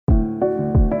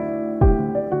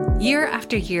Year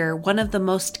after year, one of the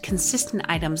most consistent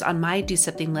items on my do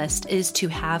something list is to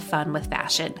have fun with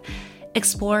fashion.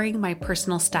 Exploring my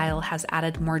personal style has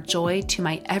added more joy to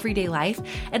my everyday life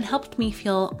and helped me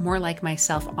feel more like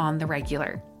myself on the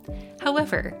regular.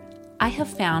 However, I have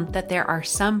found that there are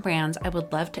some brands I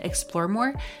would love to explore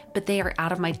more, but they are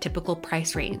out of my typical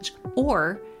price range.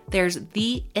 Or there's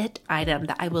the it item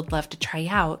that I would love to try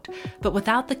out, but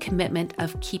without the commitment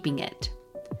of keeping it.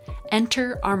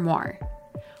 Enter Armoire.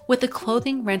 With a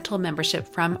clothing rental membership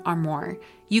from Armoire,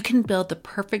 you can build the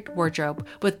perfect wardrobe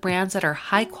with brands that are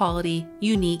high quality,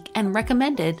 unique, and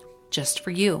recommended just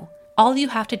for you. All you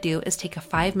have to do is take a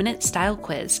 5-minute style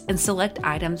quiz and select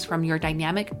items from your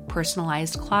dynamic,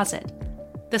 personalized closet.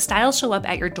 The styles show up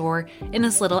at your door in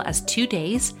as little as 2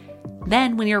 days.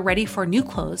 Then, when you're ready for new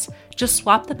clothes, just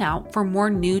swap them out for more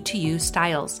new-to-you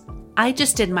styles. I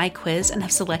just did my quiz and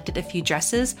have selected a few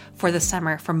dresses for the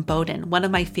summer from Boden, one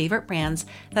of my favorite brands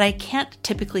that I can't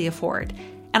typically afford.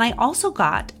 And I also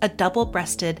got a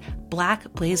double-breasted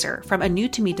black blazer from a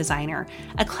new-to-me designer,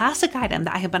 a classic item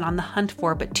that I have been on the hunt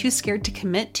for but too scared to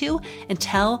commit to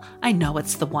until I know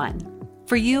it's the one.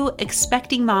 For you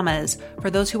expecting mamas, for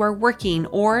those who are working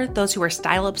or those who are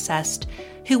style-obsessed,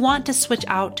 who want to switch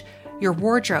out your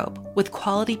wardrobe with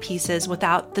quality pieces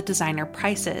without the designer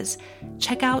prices,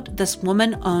 check out this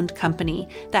woman-owned company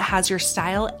that has your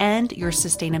style and your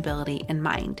sustainability in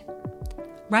mind.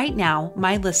 Right now,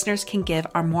 my listeners can give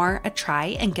Armoire a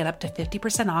try and get up to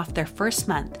 50% off their first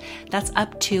month. That's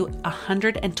up to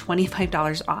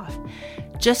 $125 off.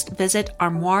 Just visit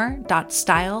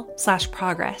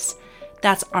armoire.style/progress.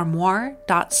 That's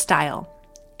armoire.style.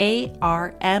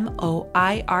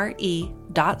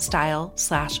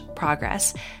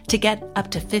 ARMOIRE.style/progress to get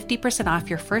up to 50% off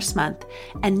your first month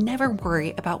and never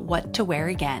worry about what to wear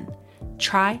again.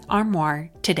 Try Armoire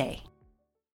today.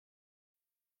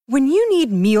 When you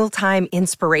need mealtime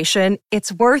inspiration,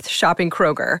 it's worth shopping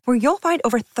Kroger, where you'll find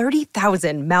over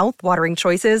 30,000 mouth-watering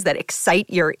choices that excite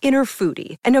your inner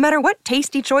foodie. And no matter what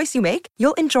tasty choice you make,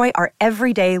 you'll enjoy our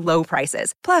everyday low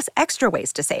prices, plus extra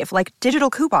ways to save, like digital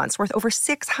coupons worth over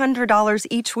 $600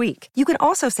 each week. You can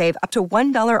also save up to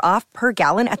 $1 off per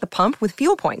gallon at the pump with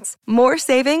fuel points. More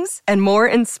savings and more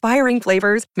inspiring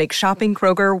flavors make shopping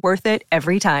Kroger worth it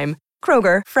every time.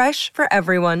 Kroger, fresh for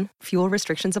everyone. Fuel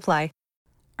restrictions apply.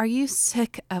 Are you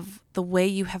sick of the way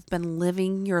you have been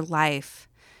living your life?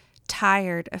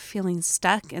 Tired of feeling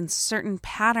stuck in certain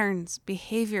patterns,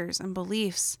 behaviors, and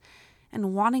beliefs,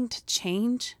 and wanting to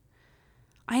change?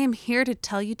 I am here to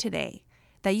tell you today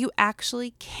that you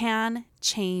actually can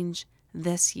change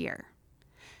this year.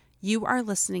 You are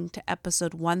listening to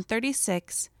episode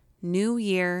 136, New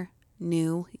Year,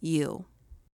 New You.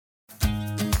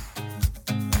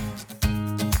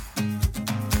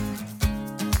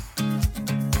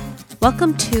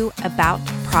 Welcome to About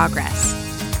Progress.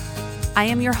 I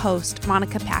am your host,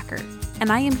 Monica Packer,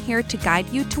 and I am here to guide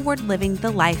you toward living the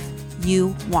life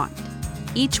you want.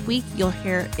 Each week, you'll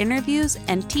hear interviews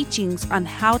and teachings on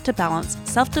how to balance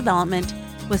self-development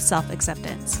with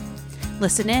self-acceptance.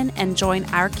 Listen in and join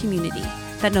our community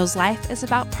that knows life is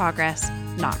about progress,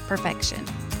 not perfection.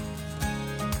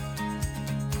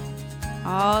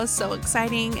 Oh, so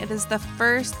exciting. It is the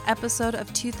first episode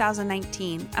of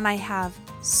 2019, and I have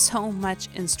so much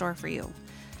in store for you.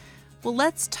 Well,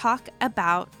 let's talk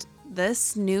about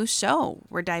this new show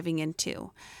we're diving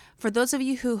into. For those of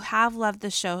you who have loved the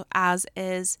show as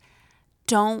is,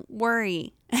 don't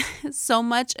worry. So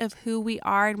much of who we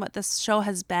are and what this show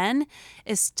has been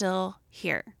is still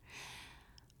here.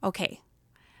 Okay,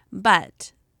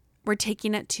 but we're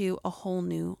taking it to a whole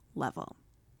new level.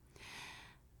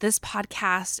 This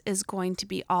podcast is going to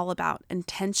be all about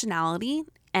intentionality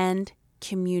and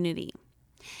community.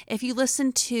 If you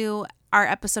listen to our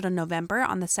episode in November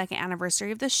on the second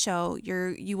anniversary of the show,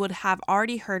 you would have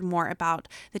already heard more about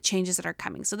the changes that are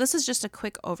coming. So this is just a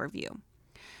quick overview.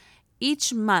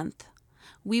 Each month,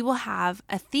 we will have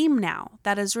a theme now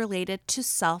that is related to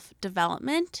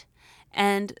self-development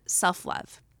and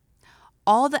self-love.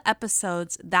 All the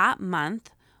episodes that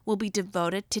month will be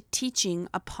devoted to teaching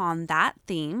upon that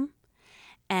theme.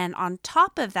 And on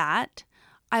top of that,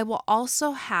 I will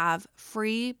also have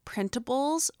free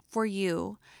printables for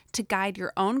you to guide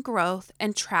your own growth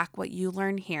and track what you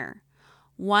learn here.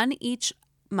 One each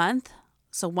month,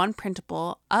 so one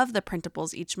printable of the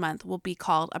printables each month will be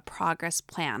called a progress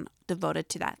plan devoted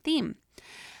to that theme.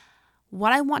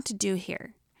 What I want to do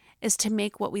here is to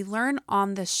make what we learn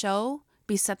on the show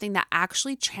be something that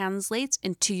actually translates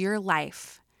into your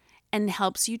life and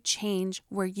helps you change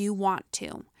where you want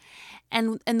to.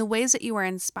 And the ways that you are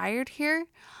inspired here,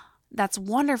 That's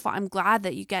wonderful. I'm glad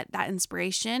that you get that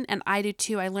inspiration, and I do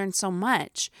too. I learned so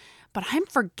much, but I'm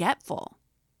forgetful.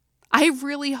 I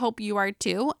really hope you are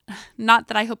too. Not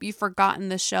that I hope you've forgotten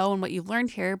the show and what you've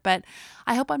learned here, but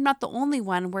I hope I'm not the only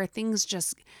one where things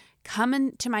just come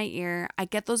into my ear. I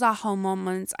get those aha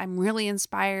moments. I'm really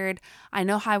inspired. I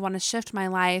know how I want to shift my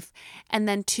life. And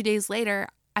then 2 days later,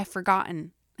 I've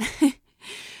forgotten.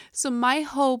 So my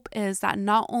hope is that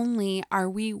not only are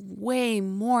we way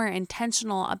more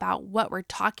intentional about what we're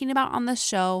talking about on the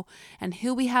show and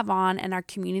who we have on and our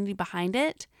community behind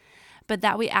it, but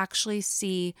that we actually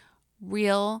see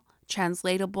real,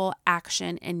 translatable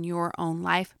action in your own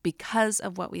life because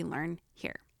of what we learn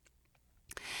here.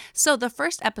 So the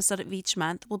first episode of each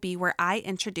month will be where I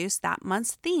introduce that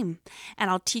month's theme, and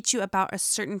I'll teach you about a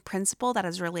certain principle that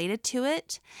is related to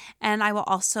it, and I will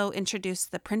also introduce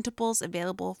the printables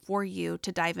available for you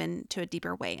to dive into a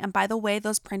deeper way. And by the way,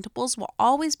 those printables will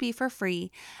always be for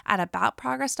free at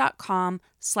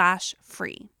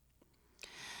aboutprogress.com/free.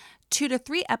 2 to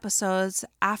 3 episodes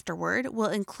afterward will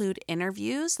include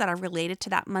interviews that are related to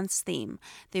that month's theme.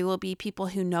 They will be people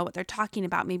who know what they're talking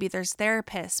about. Maybe there's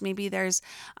therapists. Maybe there's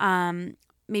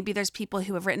people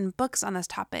who have written books on this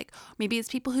topic. Maybe it's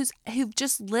people who've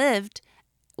just lived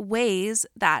ways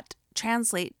that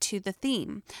translate to the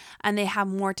theme, and they have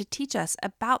more to teach us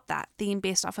about that theme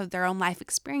based off of their own life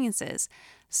experiences.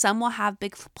 Some will have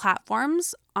big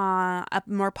platforms, a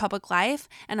more public life,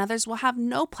 and others will have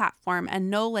no platform and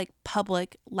no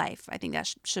public life. I think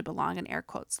that should belong in air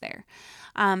quotes there.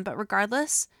 But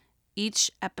regardless, each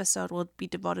episode will be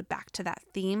devoted back to that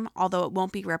theme, although it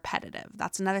won't be repetitive.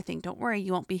 That's another thing. Don't worry,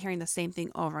 you won't be hearing the same thing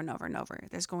over and over and over.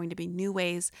 There's going to be new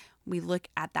ways we look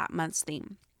at that month's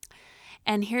theme.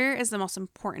 And here is the most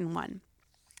important one.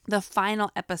 The final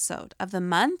episode of the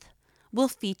month will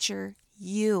feature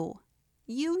you.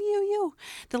 You.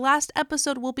 The last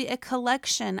episode will be a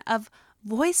collection of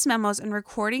voice memos and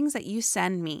recordings that you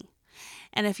send me.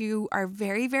 And if you are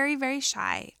very, very, very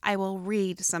shy, I will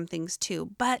read some things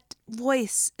too. But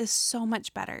voice is so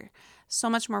much better, so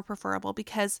much more preferable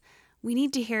because we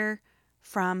need to hear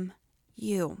from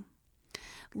you.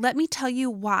 Let me tell you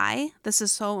why this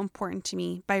is so important to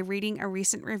me by reading a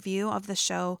recent review of the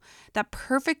show that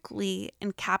perfectly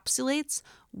encapsulates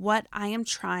what I am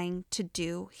trying to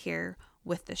do here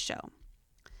with the show.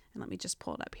 And let me just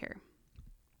pull it up here.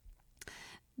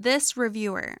 This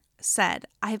reviewer said,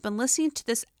 I have been listening to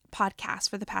this podcast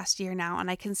for the past year now,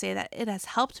 and I can say that it has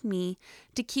helped me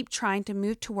to keep trying to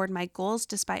move toward my goals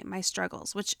despite my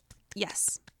struggles, which,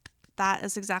 yes, that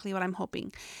is exactly what I'm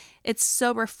hoping. It's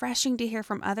so refreshing to hear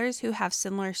from others who have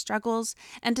similar struggles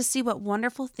and to see what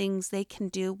wonderful things they can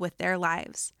do with their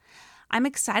lives. I'm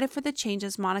excited for the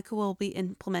changes Monica will be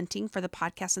implementing for the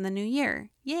podcast in the new year.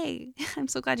 Yay! I'm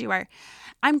so glad you are.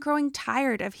 I'm growing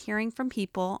tired of hearing from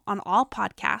people on all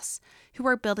podcasts who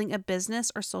are building a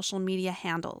business or social media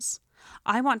handles.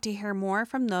 I want to hear more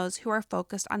from those who are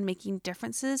focused on making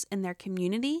differences in their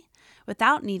community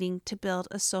without needing to build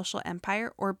a social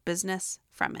empire or business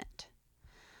from it.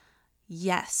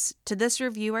 Yes, to this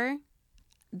reviewer,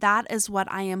 that is what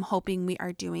I am hoping we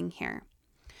are doing here.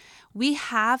 We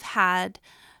have had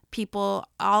people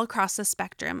all across the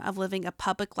spectrum of living a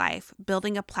public life,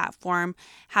 building a platform,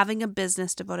 having a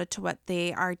business devoted to what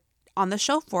they are on the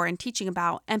show for and teaching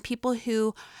about, and people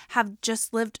who have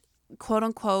just lived quote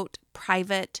unquote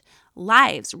private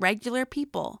lives, regular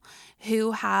people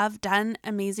who have done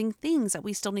amazing things that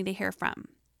we still need to hear from.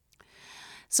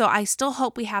 So I still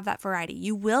hope we have that variety.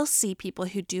 You will see people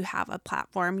who do have a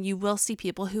platform. You will see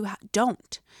people who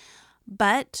don't.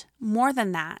 But more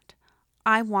than that,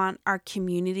 I want our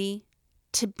community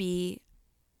to be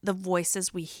the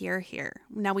voices we hear here.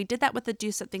 Now, we did that with the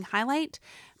Do Something highlight,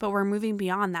 but we're moving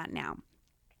beyond that now.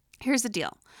 Here's the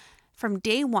deal. From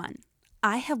day one,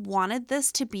 I have wanted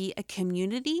this to be a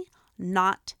community,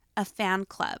 not a fan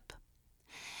club.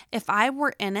 If I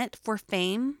was in it for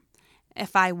fame,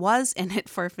 if I was in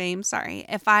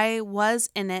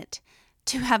it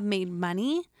to have made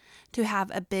money, to have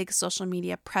a big social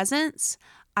media presence,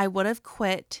 I would have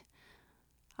quit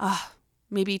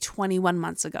maybe 21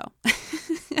 months ago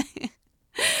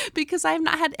because I have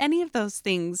not had any of those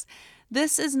things.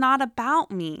 This is not about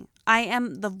me. I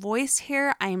am the voice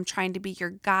here. I am trying to be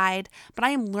your guide, but I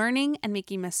am learning and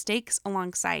making mistakes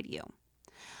alongside you.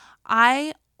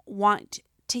 I want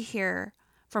to hear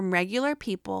from regular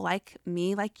people like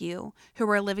me, like you, who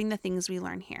are living the things we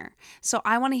learn here. So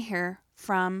I want to hear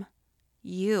from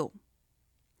you.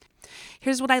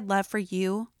 Here's what I'd love for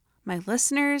you, my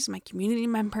listeners, my community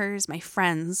members, my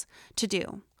friends to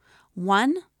do.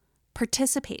 1,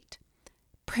 participate.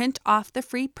 Print off the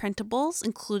free printables,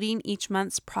 including each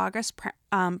month's progress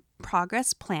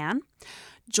plan.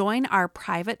 Join our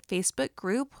private Facebook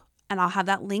group, and I'll have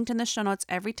that linked in the show notes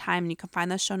every time. And you can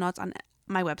find those show notes on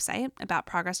my website,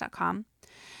 aboutprogress.com.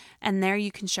 And there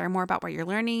you can share more about what you're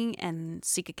learning and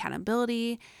seek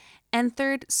accountability. And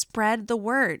third, spread the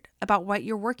word about what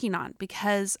you're working on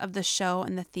because of the show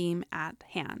and the theme at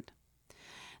hand.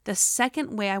 The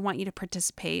second way I want you to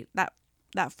participate, that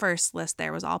first list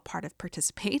there was all part of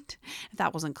participate, if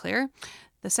that wasn't clear.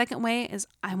 The second way is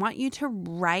I want you to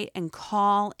write and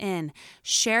call in.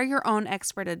 Share your own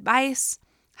expert advice,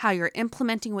 how you're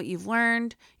implementing what you've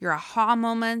learned, your aha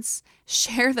moments.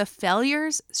 Share the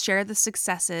failures, share the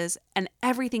successes, and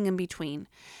everything in between.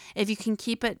 If you can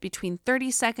keep it between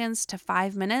 30 seconds to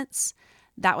 5 minutes,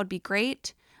 that would be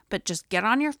great. But just get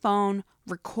on your phone,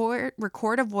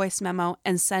 record a voice memo,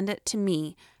 and send it to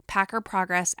me,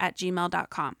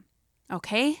 packerprogress@gmail.com.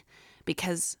 Okay?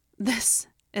 Because this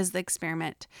is the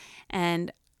experiment,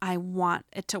 and I want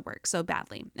it to work so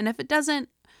badly. And if it doesn't,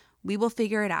 we will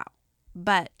figure it out.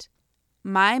 But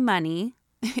my money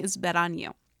is bet on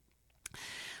you.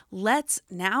 Let's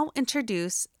now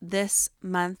introduce this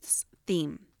month's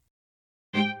theme.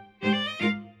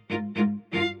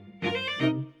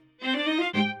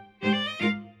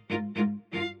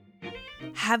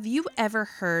 Have you ever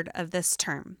heard of this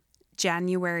term,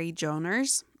 January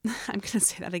joiners? I'm going to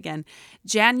say that again,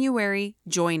 January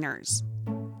joiners.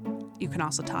 You can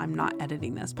also tell I'm not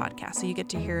editing this podcast, so you get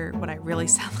to hear what I really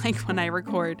sound like when I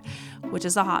record, which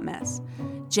is a hot mess.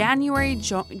 January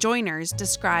joiners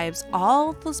describes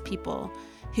all those people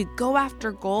who go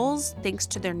after goals thanks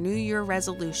to their New Year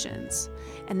resolutions,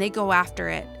 and they go after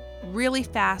it really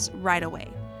fast right away.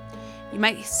 You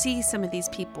might see some of these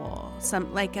people,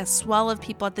 some like a swell of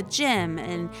people at the gym,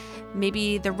 and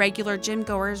maybe the regular gym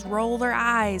goers roll their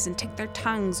eyes and tick their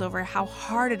tongues over how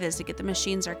hard it is to get the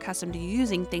machines they're accustomed to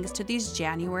using thanks to these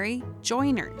January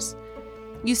joiners.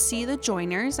 You see the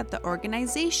joiners at the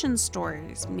organization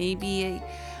stores, maybe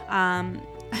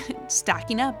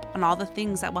stacking up on all the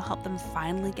things that will help them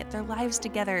finally get their lives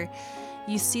together.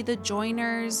 You see the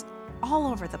joiners all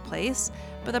over the place,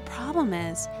 but the problem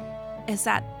is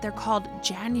that they're called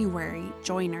January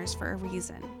joiners for a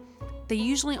reason. They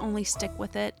usually only stick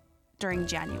with it during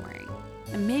January,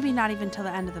 and maybe not even till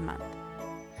the end of the month.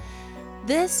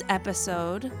 This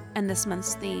episode and this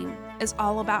month's theme is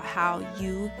all about how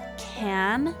you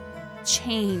can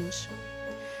change.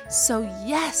 So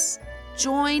yes,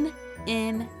 join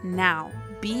in now.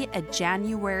 Be a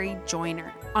January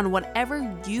joiner on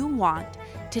whatever you want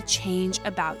to change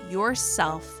about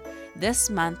yourself this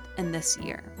month and this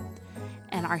year.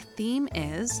 And our theme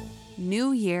is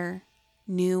New Year,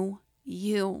 New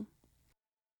You.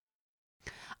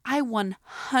 I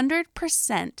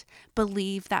 100%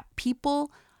 believe that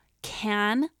people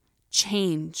can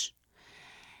change.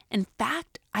 In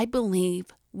fact, I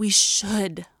believe we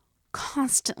should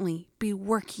constantly be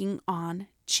working on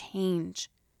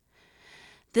change.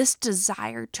 This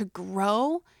desire to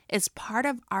grow is part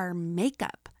of our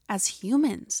makeup as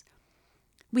humans.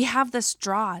 We have this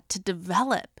draw to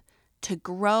develop, to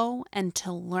grow, and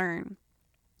to learn.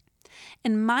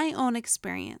 In my own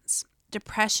experience,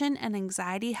 depression and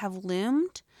anxiety have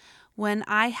loomed when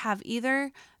I have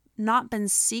either not been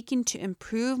seeking to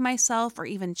improve myself or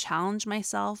even challenge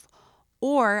myself,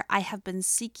 or I have been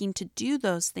seeking to do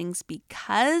those things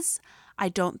because I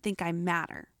don't think I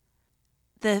matter.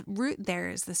 The root there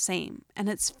is the same, and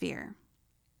it's fear.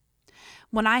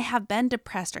 When I have been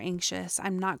depressed or anxious,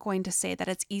 I'm not going to say that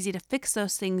it's easy to fix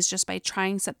those things just by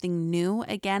trying something new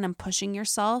again and pushing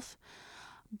yourself.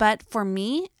 But for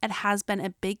me, it has been a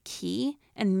big key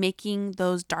in making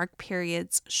those dark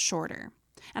periods shorter.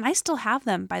 And I still have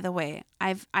them, by the way.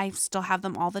 I still have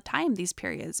them all the time, these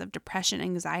periods of depression,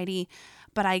 anxiety,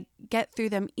 but I get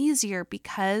through them easier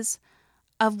because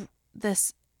of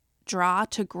this draw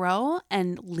to grow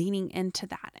and leaning into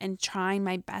that and trying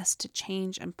my best to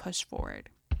change and push forward.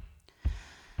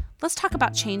 Let's talk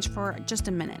about change for just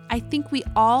a minute. I think we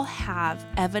all have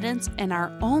evidence in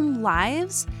our own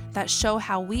lives that show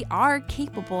how we are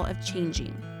capable of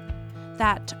changing,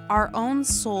 that our own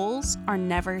souls are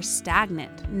never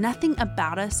stagnant. Nothing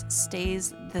about us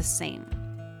stays the same.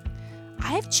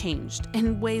 I've changed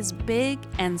in ways big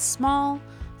and small,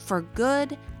 for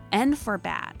good and for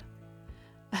bad.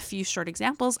 A few short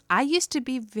examples. I used to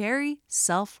be very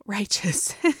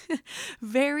self-righteous,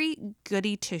 very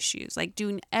goody two-shoes, like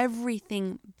doing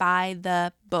everything by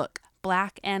the book,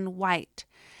 black and white.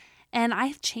 And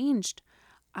I've changed.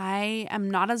 I am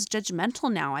not as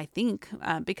judgmental now, I think,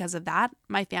 because of that.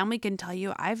 My family can tell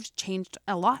you I've changed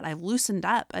a lot. I've loosened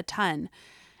up a ton.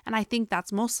 And I think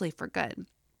that's mostly for good.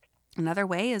 Another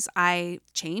way I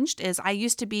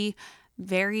used to be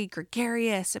very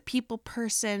gregarious, a people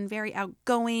person, very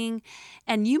outgoing.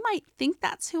 And you might think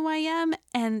that's who I am.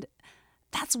 And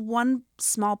that's one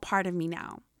small part of me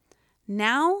now.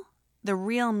 Now, the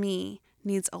real me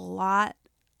needs a lot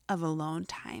of alone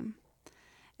time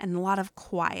and a lot of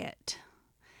quiet.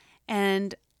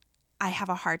 And I have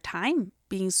a hard time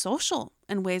being social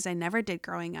in ways I never did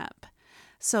growing up.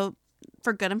 So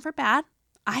for good and for bad,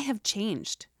 I have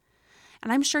changed.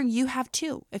 And I'm sure you have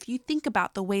too, if you think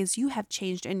about the ways you have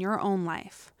changed in your own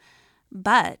life.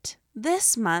 But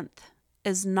this month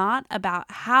is not about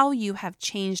how you have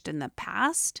changed in the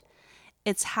past.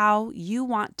 It's how you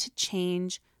want to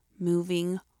change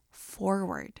moving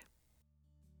forward.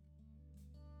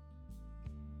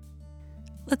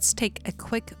 Let's take a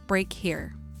quick break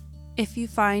here. If you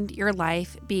find your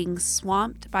life being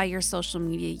swamped by your social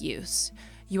media use,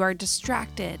 you are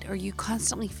distracted, or you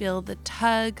constantly feel the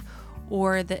tug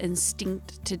or the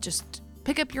instinct to just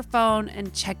pick up your phone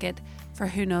and check it for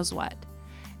who knows what,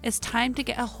 it's time to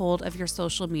get a hold of your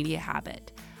social media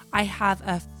habit. I have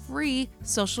a free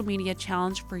social media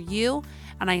challenge for you,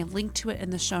 and I have linked to it in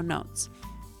the show notes.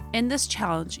 In this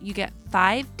challenge, you get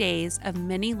 5 days of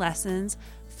mini lessons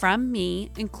from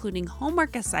me, including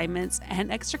homework assignments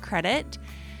and extra credit.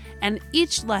 And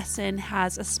each lesson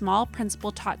has a small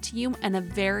principle taught to you and a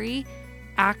very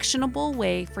actionable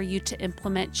way for you to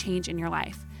implement change in your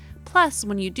life. Plus,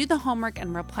 when you do the homework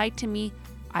and reply to me,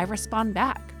 I respond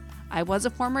back. I was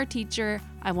a former teacher.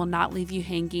 I will not leave you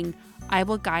hanging. I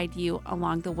will guide you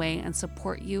along the way and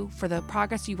support you for the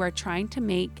progress you are trying to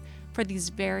make for these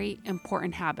very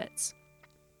important habits.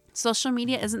 Social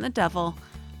media isn't the devil,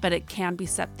 but it can be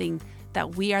something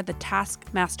that we are the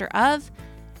taskmaster of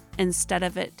instead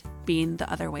of it being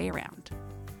the other way around.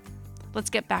 Let's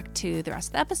get back to the rest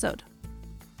of the episode.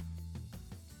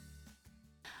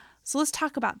 So let's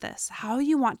talk about this, how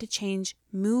you want to change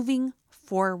moving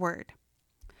forward.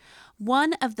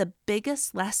 One of the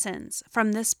biggest lessons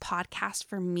from this podcast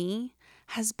for me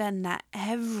has been that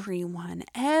everyone,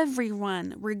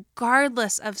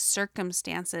 regardless of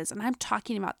circumstances, and I'm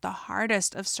talking about the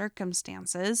hardest of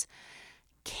circumstances,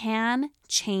 can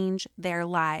change their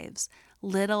lives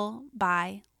little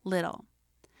by little.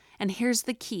 And here's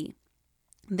the key.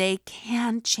 They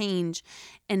can change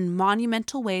in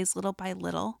monumental ways little by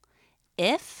little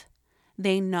if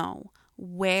they know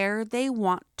where they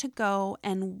want to go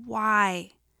and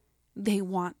why they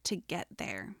want to get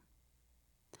there.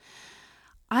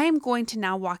 I am going to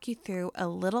now walk you through a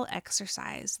little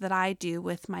exercise that I do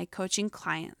with my coaching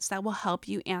clients that will help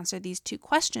you answer these two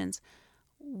questions: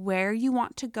 where you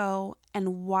want to go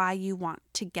and why you want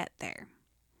to get there.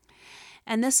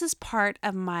 And this is part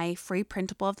of my free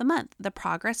printable of the month. The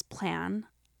progress plan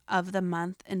of the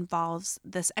month involves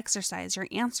this exercise, your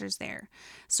answers there.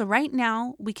 So right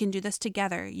now we can do this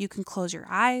together. You can close your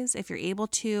eyes if you're able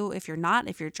to. If you're not,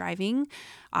 if you're driving,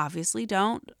 obviously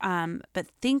don't. But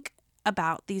think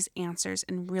about these answers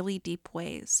in really deep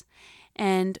ways.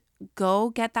 And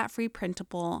go get that free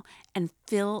printable and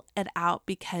fill it out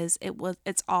because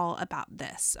it's all about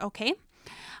this, okay?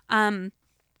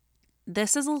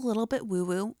 This is a little bit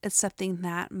woo-woo. It's something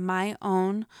that my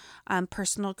own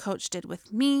personal coach did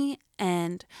with me,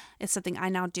 and it's something I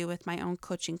now do with my own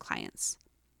coaching clients.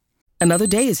 Another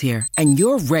day is here, and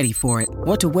you're ready for it.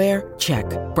 What to wear? Check.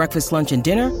 Breakfast, lunch, and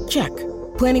dinner? Check.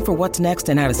 Planning for what's next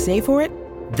and how to save for it?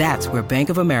 That's where Bank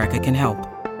of America can help.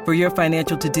 For your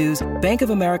financial to-dos, Bank of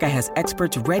America has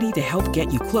experts ready to help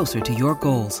get you closer to your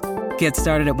goals. Get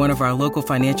started at one of our local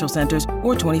financial centers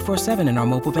or 24/7 in our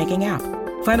mobile banking app.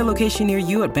 Find a location near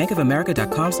you at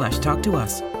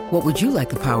bankofamerica.com/talktous. What would you like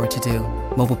the power to do?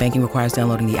 Mobile banking requires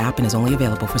downloading the app and is only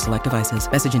available for select devices.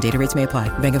 Message and data rates may apply.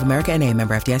 Bank of America N.A.,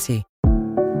 member FDIC.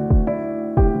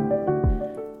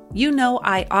 You know,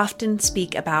 I often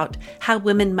speak about how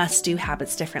women must do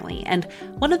habits differently. And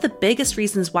one of the biggest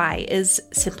reasons why is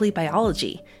simply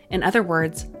biology. In other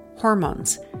words,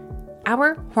 hormones.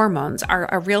 Our hormones are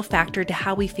a real factor to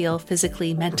how we feel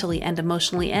physically, mentally, and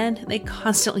emotionally, and they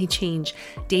constantly change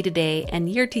day to day and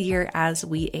year to year as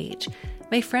we age.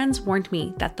 My friends warned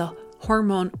me that the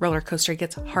hormone roller coaster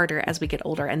gets harder as we get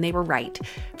older, and they were right.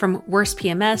 From worse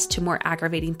PMS to more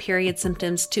aggravating period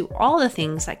symptoms to all the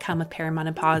things that come with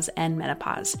perimenopause and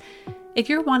menopause. If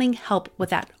you're wanting help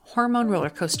with that hormone roller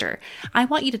coaster, I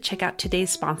want you to check out today's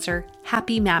sponsor,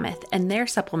 Happy Mammoth, and their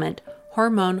supplement,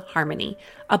 Hormone Harmony,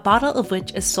 a bottle of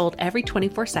which is sold every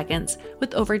 24 seconds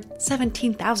with over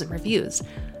 17,000 reviews.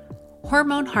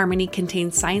 Hormone Harmony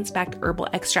contains science-backed herbal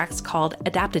extracts called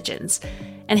adaptogens.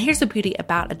 And here's the beauty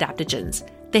about adaptogens.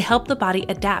 They help the body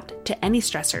adapt to any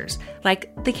stressors,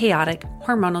 like the chaotic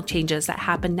hormonal changes that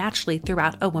happen naturally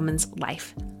throughout a woman's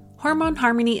life. Hormone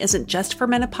Harmony isn't just for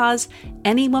menopause.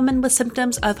 Any woman with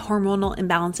symptoms of hormonal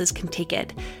imbalances can take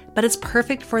it, but it's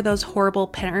perfect for those horrible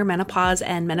perimenopause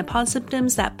and menopause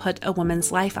symptoms that put a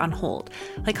woman's life on hold,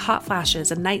 like hot flashes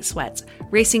and night sweats,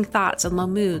 racing thoughts and low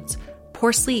moods,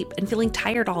 poor sleep and feeling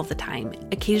tired all of the time,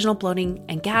 occasional bloating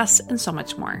and gas, and so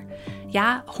much more.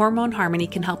 Yeah, Hormone Harmony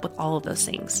can help with all of those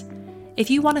things.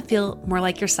 If you want to feel more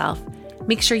like yourself,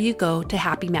 make sure you go to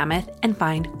Happy Mammoth and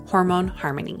find Hormone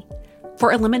Harmony.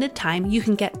 For a limited time, you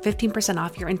can get 15%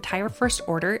 off your entire first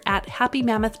order at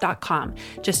happymammoth.com.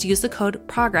 Just use the code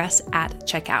PROGRESS at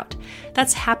checkout.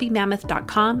 That's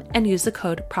happymammoth.com and use the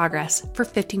code PROGRESS for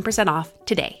 15% off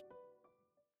today.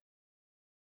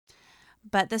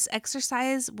 But this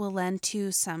exercise will lend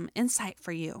to some insight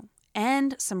for you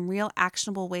and some real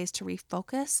actionable ways to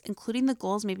refocus, including the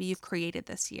goals maybe you've created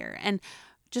this year. And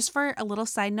just for a little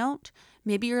side note,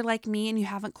 maybe you're like me and you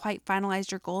haven't quite finalized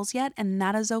your goals yet, and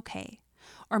that is okay.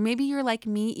 Or maybe you're like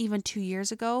me even 2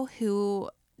 years ago who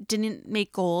didn't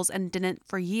make goals and didn't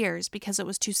for years because it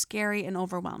was too scary and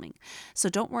overwhelming. So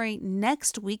don't worry,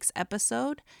 next week's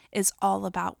episode is all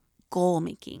about goal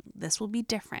making. This will be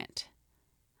different.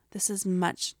 This is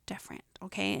much different,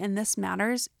 okay? And this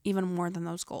matters even more than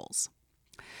those goals.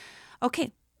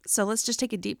 Okay, so let's just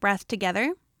take a deep breath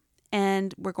together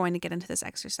and we're going to get into this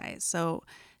exercise. So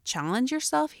challenge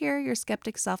yourself here, your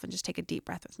skeptic self, and just take a deep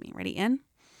breath with me. Ready? In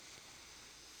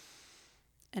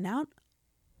and out.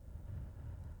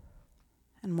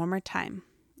 And one more time.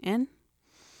 In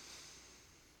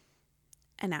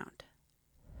and out.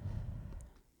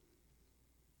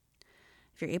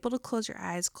 If you're able to close your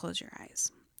eyes, close your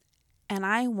eyes. And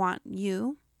I want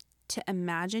you to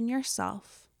imagine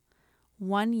yourself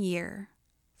 1 year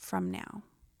from now.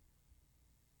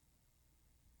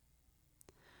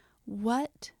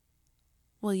 What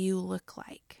will you look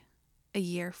like a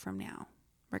year from now?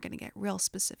 We're going to get real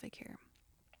specific here.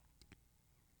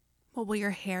 What will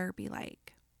your hair be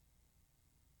like?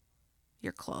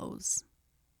 Your clothes?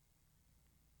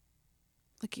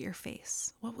 Look at your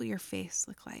face. What will your face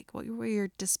look like? What will your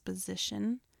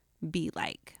disposition be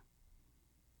like?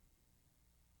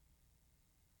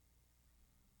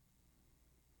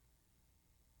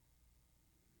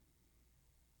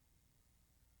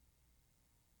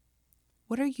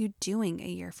 What are you doing a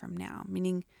year from now?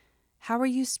 Meaning, how are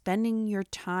you spending your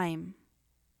time?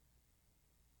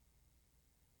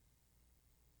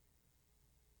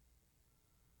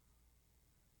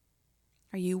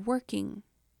 Are you working?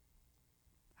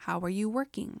 How are you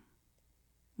working?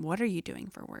 What are you doing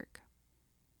for work?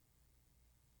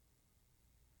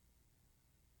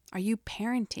 Are you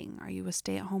parenting? Are you a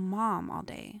stay-at-home mom all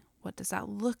day? What does that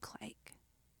look like?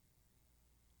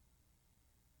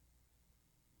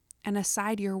 And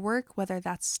aside your work, whether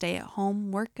that's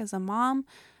stay-at-home work as a mom,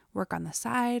 work on the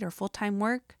side, or full-time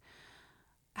work,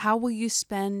 how will you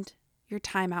spend your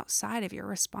time outside of your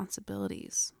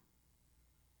responsibilities?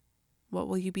 What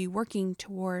will you be working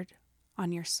toward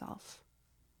on yourself?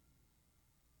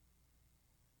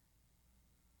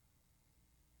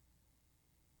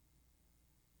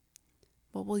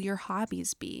 What will your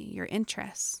hobbies be, your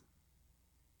interests?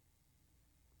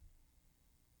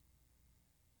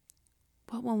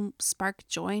 What will spark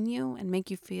joy in you and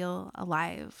make you feel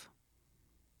alive?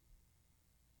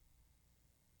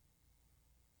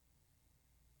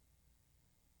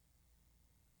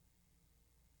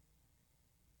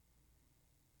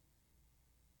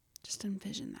 Just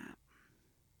envision that.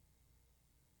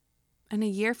 And a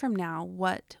year from now,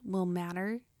 what will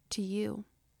matter to you?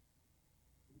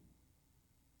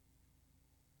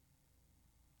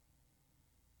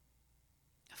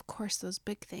 Of course, those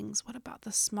big things. What about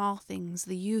the small things,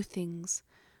 the you things?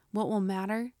 What will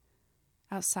matter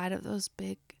outside of those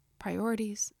big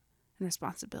priorities and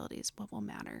responsibilities? What will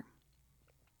matter?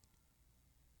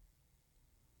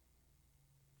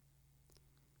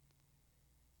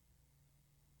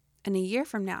 And a year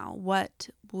from now, what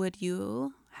would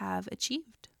you have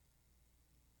achieved?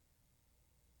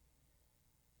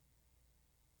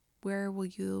 Where will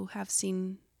you have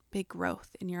seen big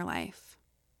growth in your life?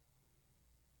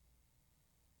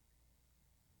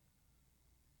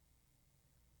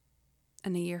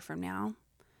 And a year from now,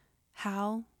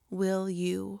 how will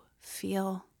you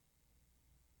feel?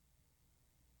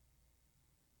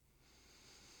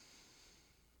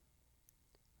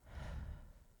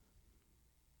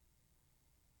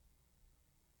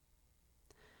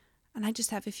 And I just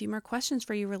have a few more questions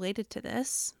for you related to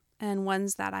this, and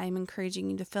ones that I'm encouraging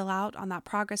you to fill out on that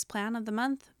progress plan of the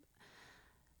month.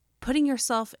 putting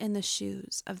yourself in the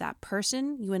shoes of that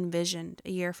person you envisioned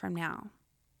a year from now.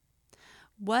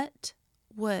 What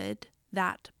would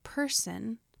that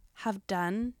person have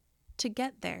done to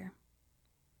get there?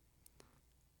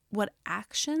 What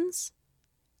actions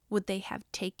would they have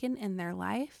taken in their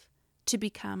life to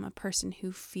become a person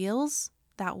who feels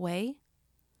that way,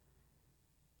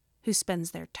 who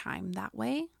spends their time that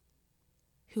way,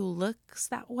 who looks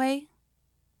that way,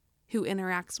 who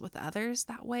interacts with others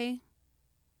that way?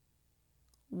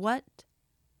 What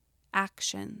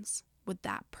actions would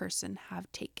that person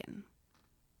have taken?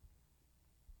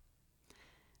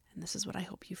 And this is what I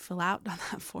hope you fill out on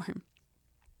that form.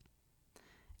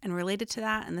 And related to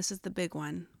that, and this is the big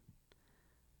one,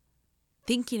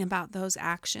 thinking about those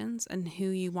actions and who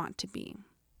you want to be.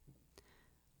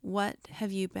 What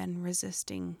have you been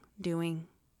resisting doing?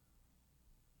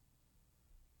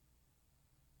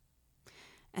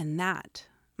 And that,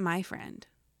 my friend,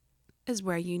 is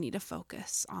where you need to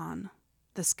focus on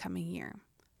this coming year,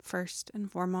 first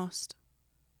and foremost.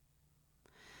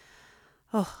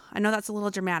 Oh, I know that's a little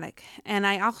dramatic, and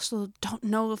I also don't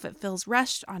know if it feels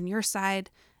rushed on your side.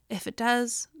 If it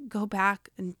does, go back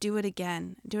and do it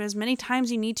again. Do it as many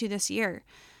times you need to this year.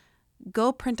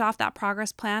 Go print off that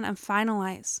progress plan and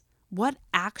finalize what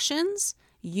actions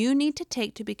you need to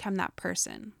take to become that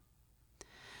person.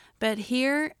 But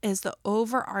here is the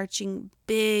overarching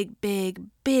big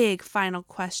final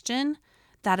question.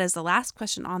 That is the last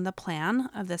question on the plan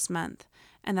of this month,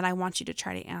 and that I want you to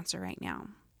try to answer right now.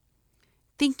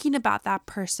 Thinking about that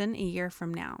person a year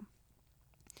from now.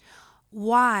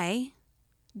 Why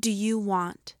do you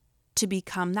want to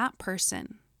become that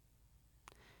person?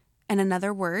 And in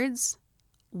other words,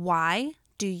 why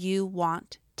do you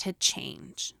want to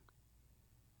change?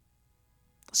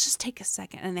 Let's just take a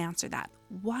second and answer that.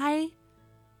 Why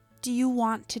do you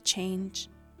want to change?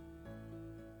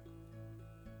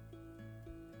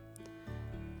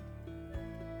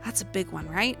 That's a big one,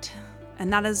 right?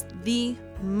 And that is the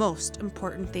most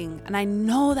important thing. And I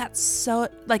know that's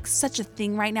such a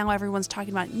thing right now. Everyone's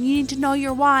talking about, you need to know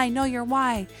your why, know your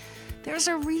why. There's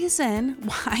a reason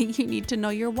why you need to know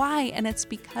your why. And it's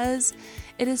because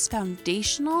it is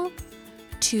foundational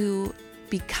to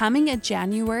becoming a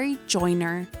January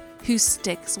joiner who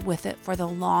sticks with it for the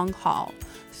long haul,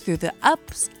 through the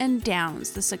ups and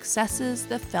downs, the successes,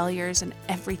 the failures, and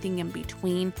everything in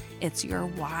between. It's your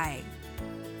why.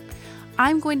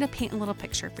 I'm going to paint a little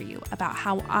picture for you about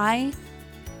how I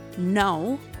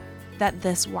know that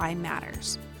this why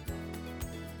matters.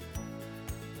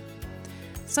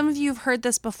 Some of you have heard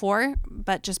this before,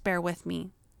 but just bear with me.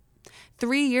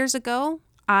 3 years ago,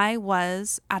 I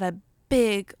was at a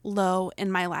big low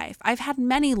in my life. I've had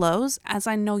many lows, as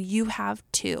I know you have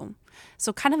too.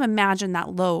 So kind of imagine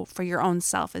that low for your own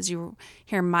self as you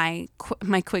hear my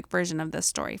quick version of this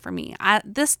story for me.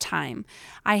 At this time,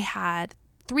 I had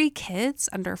 3 kids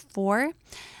under 4.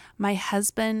 My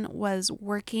husband was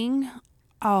working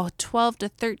 12 to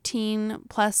 13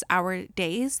 plus hour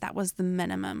days. That was the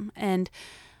minimum. And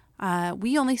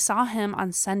we only saw him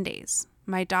on Sundays.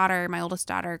 My oldest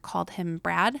daughter, called him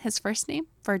Brad, his first name,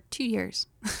 for 2 years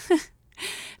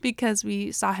because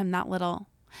we saw him that little.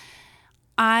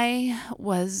 I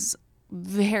was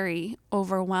very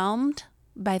overwhelmed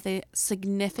by the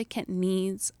significant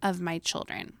needs of my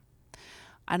children.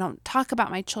 I don't talk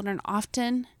about my children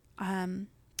often,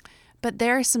 but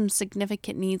there are some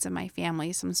significant needs in my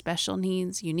family, some special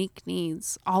needs, unique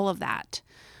needs, all of that.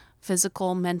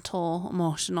 Physical, mental,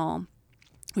 emotional.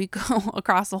 We go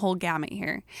across the whole gamut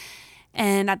here.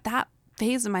 And at that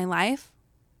phase of my life,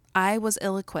 I was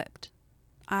ill-equipped.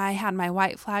 I had my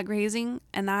white flag raising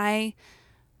and I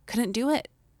couldn't do it.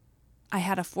 I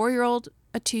had a 4-year-old,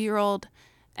 a 2-year-old,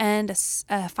 and a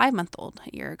 5-month-old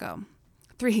a year ago.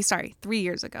 3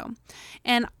 years ago.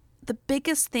 And the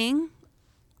biggest thing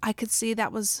I could see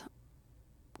that was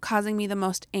causing me the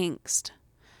most angst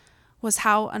was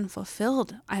how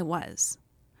unfulfilled I was.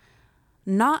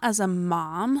 Not as a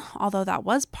mom, although that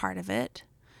was part of it,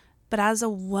 but as a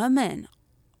woman,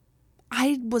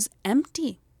 I was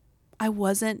empty. I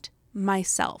wasn't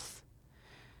myself.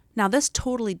 Now, this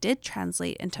totally did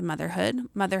translate into motherhood.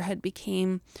 Motherhood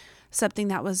became something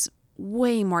that was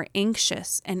way more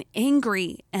anxious and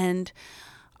angry and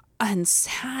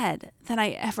sad than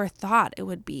I ever thought it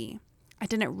would be. I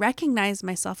didn't recognize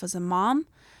myself as a mom,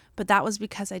 but that was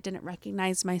because I didn't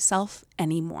recognize myself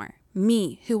anymore.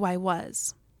 Me, who I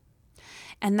was.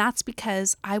 And that's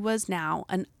because I was now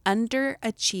an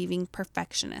underachieving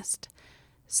perfectionist,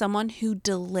 someone who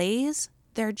delays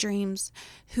their dreams,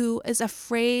 who is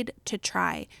afraid to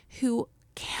try, who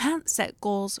can't set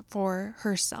goals for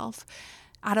herself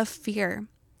out of fear.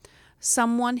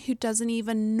 someone who doesn't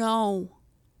even know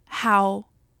how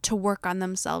to work on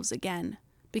themselves again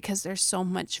because there's so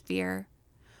much fear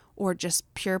or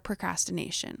just pure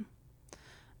procrastination.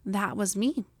 That was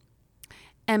me.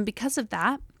 And because of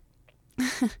that,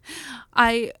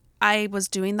 I was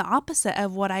doing the opposite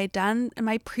of what I had done in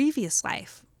my previous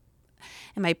life.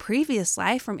 In my previous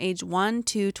life, from age 1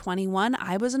 to 21,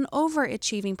 I was an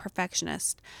overachieving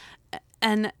perfectionist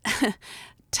and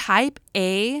type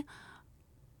A,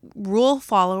 rule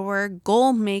follower,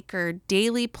 goal maker,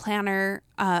 daily planner,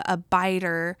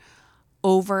 abider,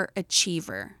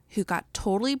 overachiever who got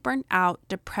totally burnt out,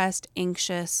 depressed,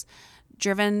 anxious,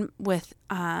 driven with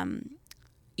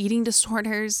eating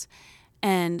disorders,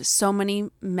 and so many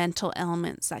mental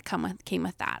ailments that came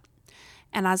with that.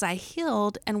 And as I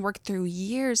healed and worked through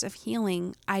years of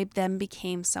healing, I then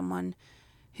became someone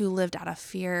who lived out of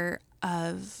fear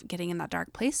of getting in that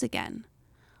dark place again.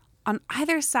 On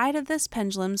either side of this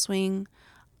pendulum swing,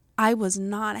 I was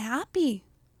not happy.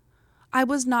 I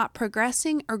was not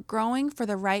progressing or growing for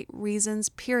the right reasons,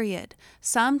 period.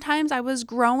 Sometimes I was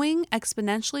growing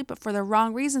exponentially, but for the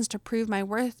wrong reasons to prove my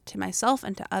worth to myself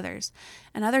and to others.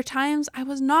 And other times I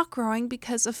was not growing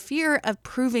because of fear of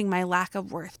proving my lack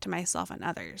of worth to myself and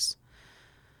others.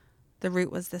 The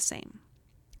root was the same.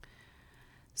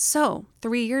 So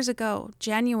 3 years ago,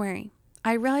 January,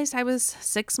 I realized I was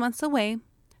 6 months away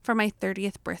from my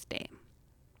 30th birthday.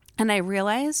 And I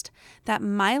realized that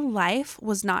my life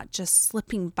was not just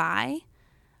slipping by,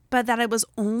 but that it was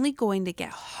only going to get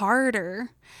harder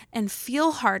and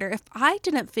feel harder if I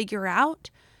didn't figure out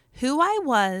who I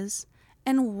was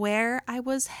and where I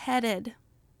was headed.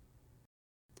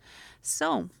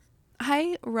 So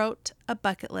I wrote a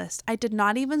bucket list. I did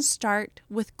not even start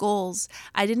with goals.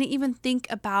 I didn't even think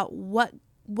about what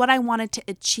I wanted to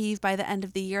achieve by the end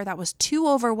of the year. That was too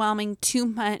overwhelming, too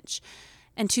much,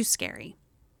 and too scary.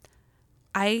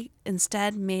 I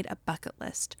instead made a bucket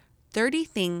list, 30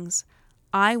 things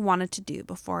I wanted to do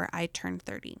before I turned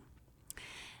 30.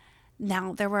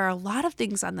 Now, there were a lot of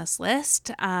things on this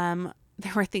list. There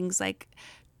were things like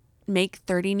make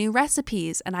 30 new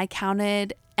recipes, and I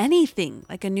counted anything,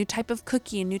 like a new type of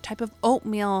cookie, a new type of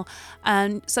oatmeal,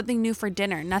 something new for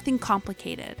dinner, nothing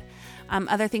complicated.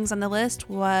 Other things on the list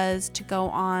was to go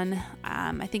on,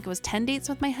 I think it was 10 dates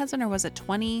with my husband, or was it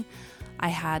 20? I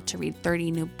had to read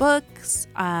 30 new books.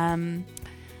 I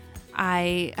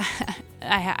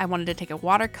wanted to take a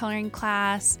watercoloring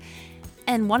class.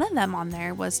 And one of them on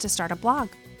there was to start a blog.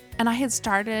 And I had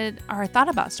thought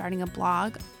about starting a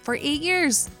blog for 8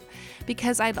 years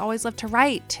because I'd always loved to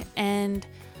write. And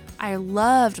I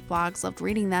loved blogs, loved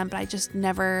reading them, but I just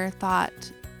never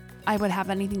thought I would have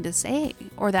anything to say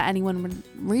or that anyone would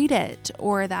read it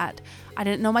or that I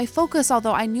didn't know my focus,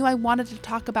 although I knew I wanted to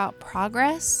talk about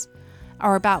progress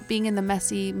or about being in the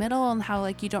messy middle and how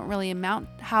you don't really amount,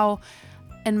 how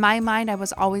in my mind I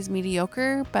was always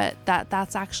mediocre, but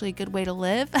that's actually a good way to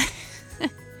live.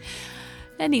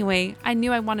 Anyway, I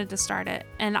knew I wanted to start it,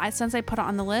 and since I put it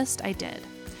on the list, I did.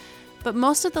 But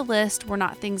most of the list were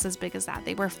not things as big as that.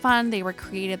 They were fun, they were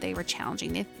creative, they were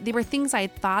challenging. They were things I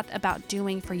had thought about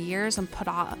doing for years and put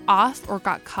off or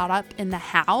got caught up in the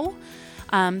how.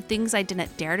 Things I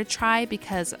didn't dare to try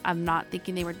because I'm not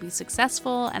thinking they would be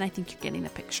successful, and I think you're getting the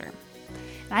picture.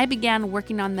 And I began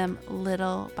working on them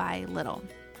little by little.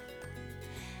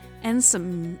 And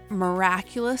some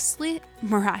miraculous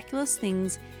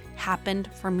things happened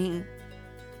for me.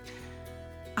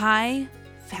 I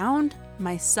found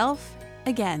myself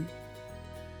again.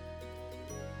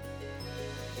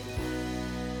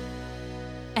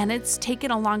 And it's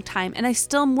taken a long time, and I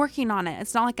still am working on it.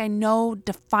 It's not like I know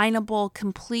definable,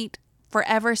 complete,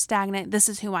 forever stagnant, this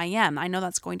is who I am. I know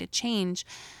that's going to change.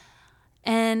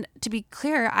 And to be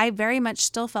clear, I very much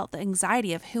still felt the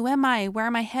anxiety of who am I? Where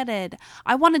am I headed?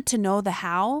 I wanted to know the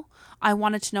how. I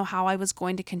wanted to know how I was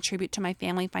going to contribute to my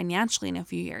family financially in a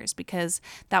few years because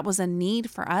that was a need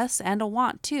for us and a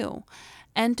want too.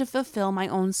 And to fulfill my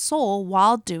own soul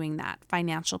while doing that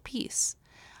financial piece.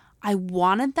 I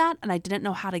wanted that and I didn't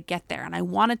know how to get there, and I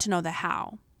wanted to know the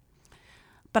how.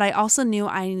 But I also knew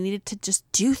I needed to just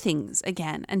do things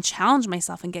again and challenge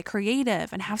myself and get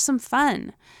creative and have some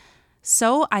fun.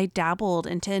 So I dabbled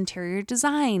into interior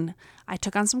design. I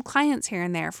took on some clients here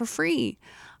and there for free.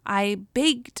 I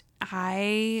baked.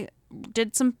 I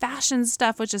did some fashion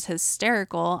stuff, which is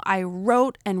hysterical. I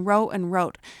wrote and wrote and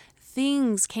wrote.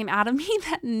 Things came out of me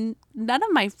that none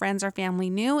of my friends or family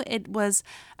knew. It was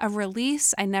a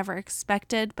release I never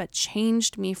expected, but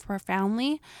changed me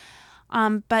profoundly.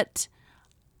 But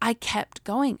I kept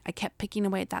going. I kept picking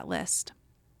away at that list.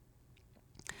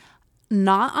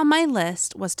 Not on my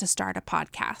list was to start a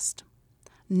podcast.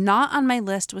 Not on my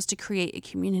list was to create a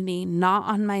community. Not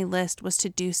on my list was to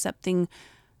do something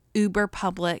uber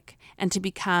public and to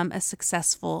become a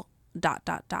successful ...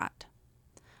 I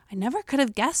never could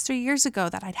have guessed 3 years ago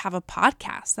that I'd have a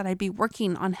podcast, that I'd be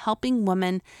working on helping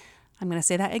women. I'm going to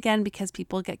say that again because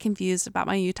people get confused about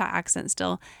my Utah accent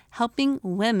still. Helping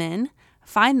women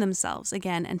find themselves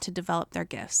again and to develop their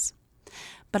gifts.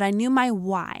 But I knew my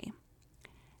why.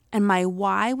 And my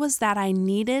why was that I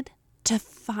needed to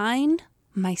find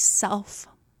myself.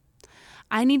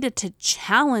 I needed to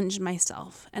challenge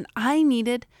myself, and I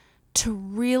needed to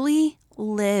really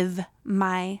live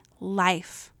my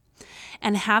life.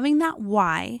 And having that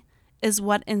why is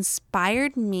what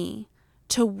inspired me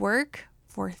to work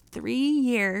for 3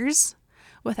 years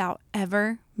without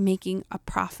ever making a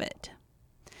profit.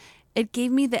 It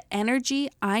gave me the energy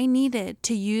I needed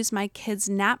to use my kids'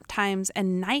 nap times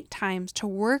and night times to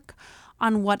work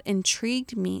on what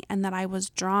intrigued me and that I was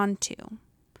drawn to.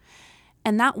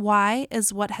 And that why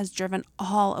is what has driven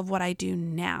all of what I do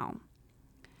now.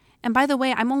 And by the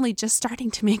way, I'm only just starting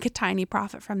to make a tiny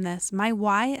profit from this. My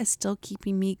why is still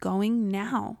keeping me going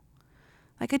now.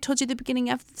 Like I told you at the beginning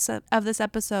of this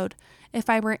episode, if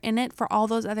I were in it for all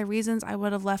those other reasons, I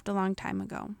would have left a long time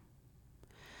ago.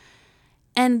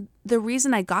 And the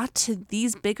reason I got to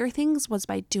these bigger things was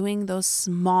by doing those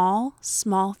small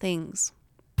things.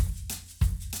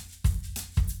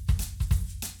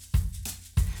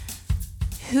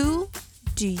 Who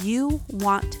do you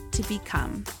want to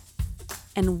become?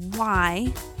 And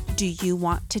why do you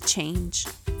want to change?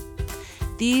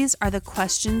 These are the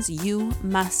questions you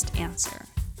must answer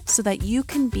so that you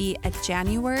can be a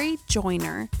January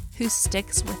joiner who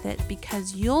sticks with it,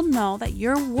 because you'll know that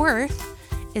your worth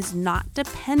is not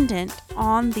dependent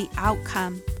on the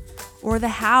outcome or the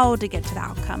how to get to the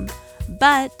outcome,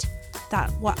 but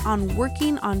on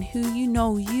working on who you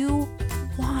know you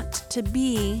want to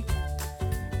be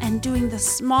and doing the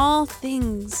small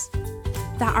things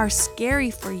that are scary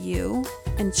for you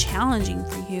and challenging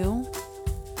for you,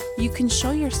 you can show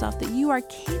yourself that you are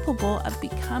capable of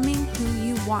becoming who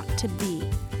you want to be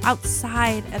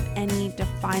outside of any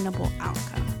definable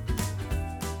outcome.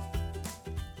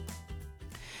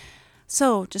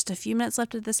 So, just a few minutes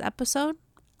left of this episode.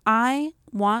 I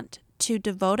want to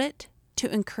devote it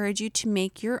to encourage you to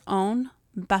make your own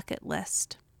bucket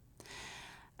list.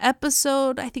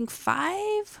 Episode, I think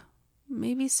 5,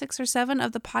 maybe 6 or 7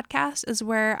 of the podcast is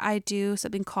where I do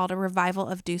something called a revival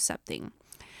of Do Something.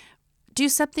 Do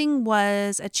Something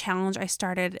was a challenge I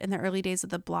started in the early days of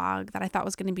the blog that I thought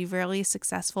was going to be really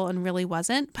successful and really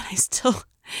wasn't, but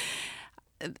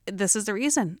this is the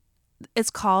reason.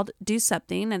 It's called Do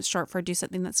Something, and it's short for Do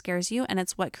Something That Scares You, and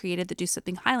it's what created the Do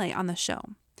Something highlight on the show.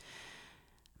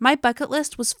 My bucket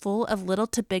list was full of little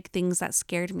to big things that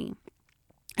scared me,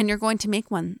 and you're going to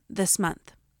make one this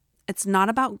month. It's not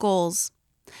about goals.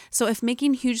 So if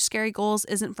making huge, scary goals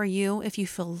isn't for you, if you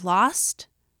feel lost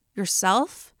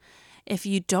yourself, if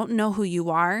you don't know who you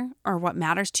are or what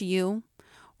matters to you,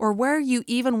 or where you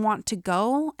even want to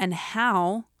go and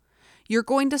how, you're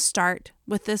going to start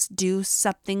with this Do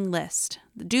Something list,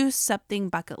 the Do Something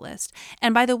bucket list.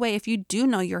 And by the way, if you do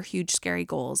know your huge, scary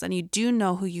goals and you do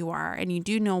know who you are and you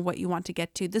do know what you want to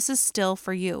get to, this is still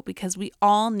for you, because we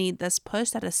all need this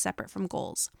push that is separate from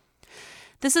goals.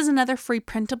 This is another free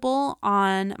printable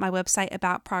on my website,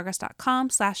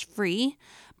 aboutprogress.com/free,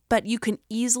 but you can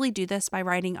easily do this by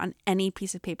writing on any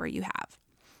piece of paper you have.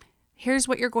 Here's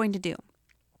what you're going to do.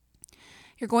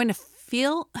 You're going to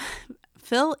fill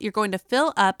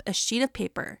up a sheet of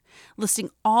paper listing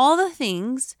all the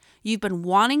things you've been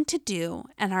wanting to do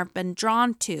and have been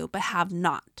drawn to but have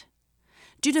not.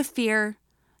 Due to fear,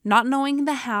 not knowing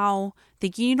the how,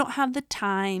 thinking you don't have the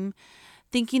time,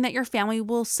 thinking that your family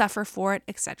will suffer for it,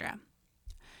 etc.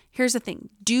 Here's the thing.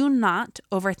 Do not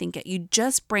overthink it. You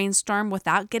just brainstorm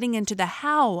without getting into the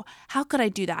how. How could I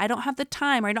do that? I don't have the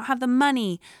time, or I don't have the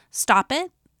money. Stop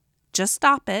it. Just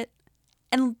stop it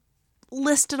and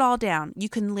list it all down. You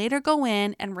can later go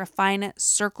in and refine it,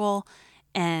 circle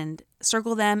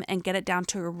them and get it down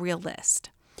to a real list.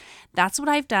 That's what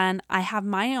I've done. I have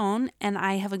my own, and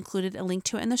I have included a link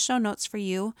to it in the show notes for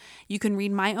you. You can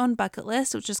read my own bucket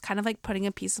list, which is kind of like putting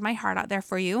a piece of my heart out there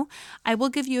for you. I will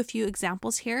give you a few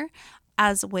examples here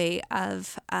as a way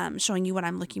of showing you what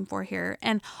I'm looking for here.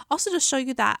 And also to show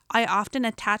you that I often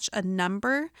attach a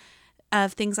number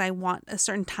of things I want, a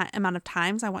certain amount of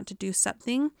times I want to do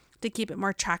something to keep it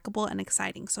more trackable and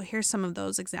exciting. So here's some of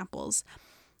those examples.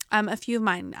 A few of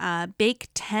mine, bake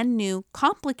 10 new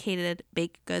complicated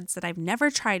baked goods that I've never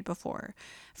tried before,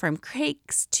 from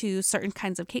cakes to certain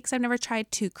kinds of cakes I've never tried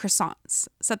to croissants,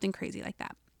 something crazy like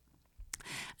that.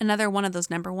 Another one of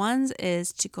those number ones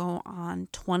is to go on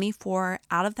 24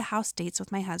 out of the house dates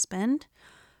with my husband,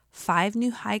 5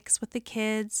 new hikes with the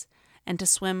kids, and to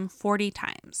swim 40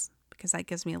 times because that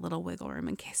gives me a little wiggle room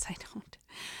in case I don't.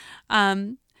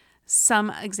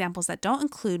 Some examples that don't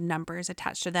include numbers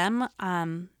attached to them,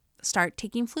 start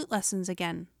taking flute lessons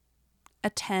again,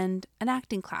 attend an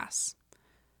acting class,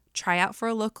 try out for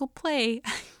a local play,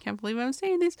 I can't believe I'm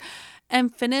saying this,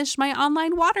 and finish my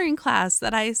online watering class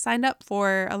that I signed up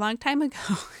for a long time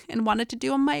ago and wanted to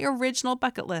do on my original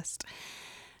bucket list.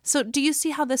 So do you see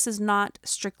how this is not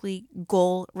strictly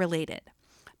goal related,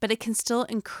 but it can still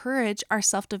encourage our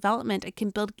self-development? It can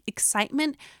build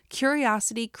excitement,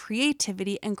 curiosity,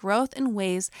 creativity, and growth in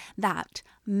ways that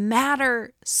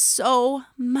matter so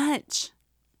much.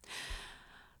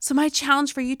 So my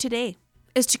challenge for you today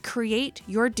is to create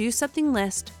your do something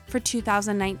list for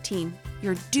 2019,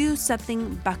 your do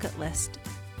something bucket list.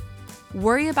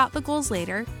 Worry about the goals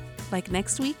later, like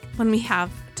next week when we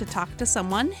have to talk to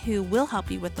someone who will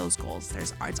help you with those goals.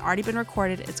 It's already been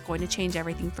recorded. It's going to change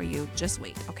everything for you. Just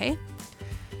wait, okay?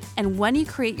 And when you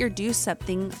create your do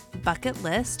something bucket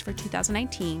list for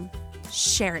 2019,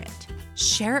 share it.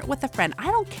 Share it with a friend.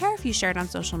 I don't care if you share it on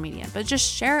social media, but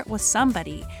just share it with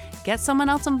somebody. Get someone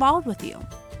else involved with you.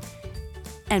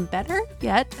 And better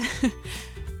yet,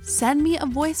 send me a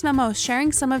voice memo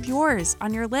sharing some of yours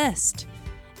on your list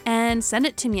and send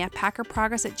it to me at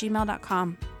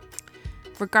packerprogress@gmail.com.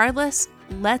 Regardless,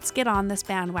 let's get on this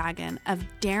bandwagon of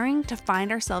daring to find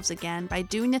ourselves again by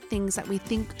doing the things that we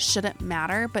think shouldn't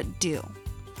matter, but do.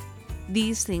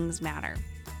 These things matter.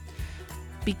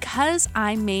 Because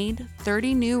I made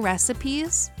 30 new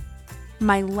recipes,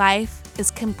 my life is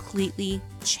completely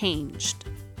changed.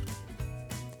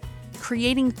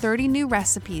 Creating 30 new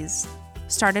recipes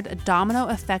started a domino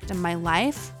effect in my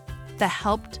life that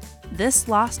helped this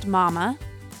lost mama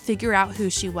figure out who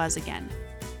she was again.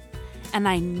 And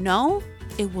I know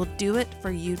it will do it for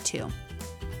you too.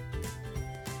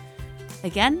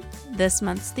 Again, this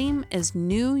month's theme is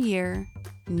New Year,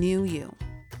 New You.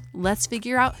 Let's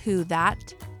figure out who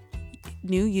that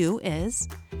new you is,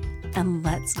 and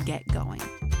let's get going.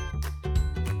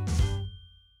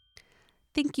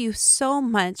 Thank you so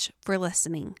much for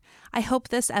listening. I hope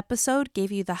this episode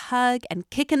gave you the hug and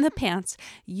kick in the pants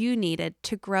you needed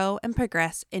to grow and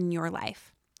progress in your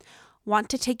life. Want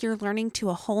to take your learning to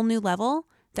a whole new level?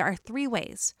 There are 3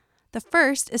 ways. The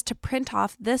first is to print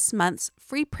off this month's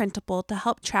free printable to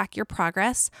help track your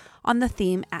progress on the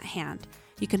theme at hand.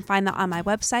 You can find that on my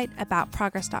website,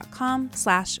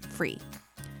 aboutprogress.com/free.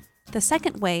 The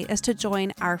second way is to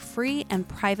join our free and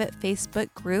private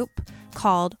Facebook group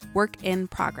called Work in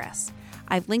Progress.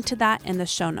 I've linked to that in the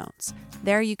show notes.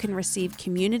 There you can receive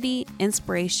community,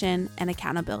 inspiration, and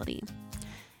accountability.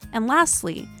 And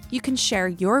lastly, you can share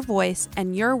your voice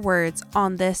and your words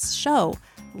on this show,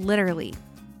 literally.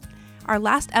 Our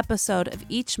last episode of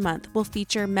each month will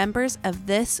feature members of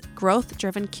this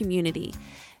growth-driven community.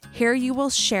 Here you will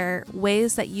share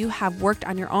ways that you have worked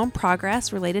on your own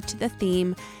progress related to the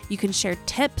theme. You can share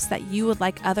tips that you would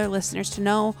like other listeners to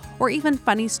know, or even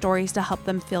funny stories to help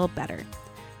them feel better.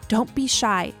 Don't be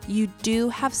shy. You do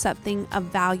have something of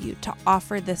value to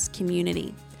offer this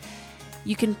community.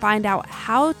 You can find out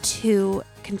how to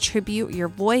contribute your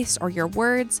voice or your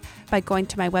words by going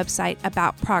to my website,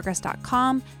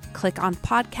 aboutprogress.com, click on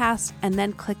podcast, and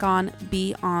then click on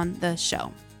Be on the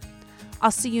Show. I'll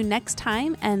see you next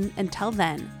time, and until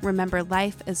then, remember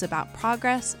life is about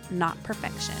progress, not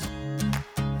perfection.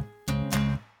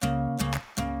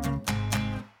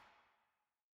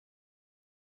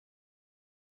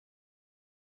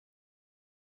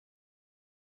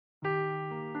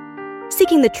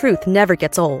 Seeking the truth never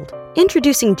gets old.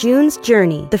 Introducing June's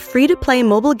Journey, the free-to-play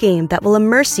mobile game that will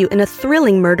immerse you in a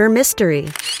thrilling murder mystery.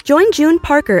 Join June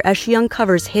Parker as she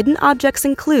uncovers hidden objects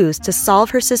and clues to solve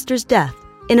her sister's death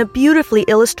in a beautifully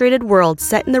illustrated world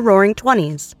set in the Roaring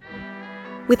 '20s.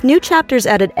 With new chapters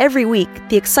added every week,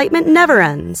 the excitement never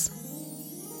ends.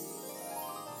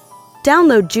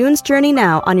 Download June's Journey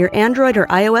now on your Android or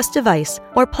iOS device,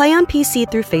 or play on PC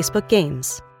through Facebook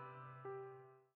Games.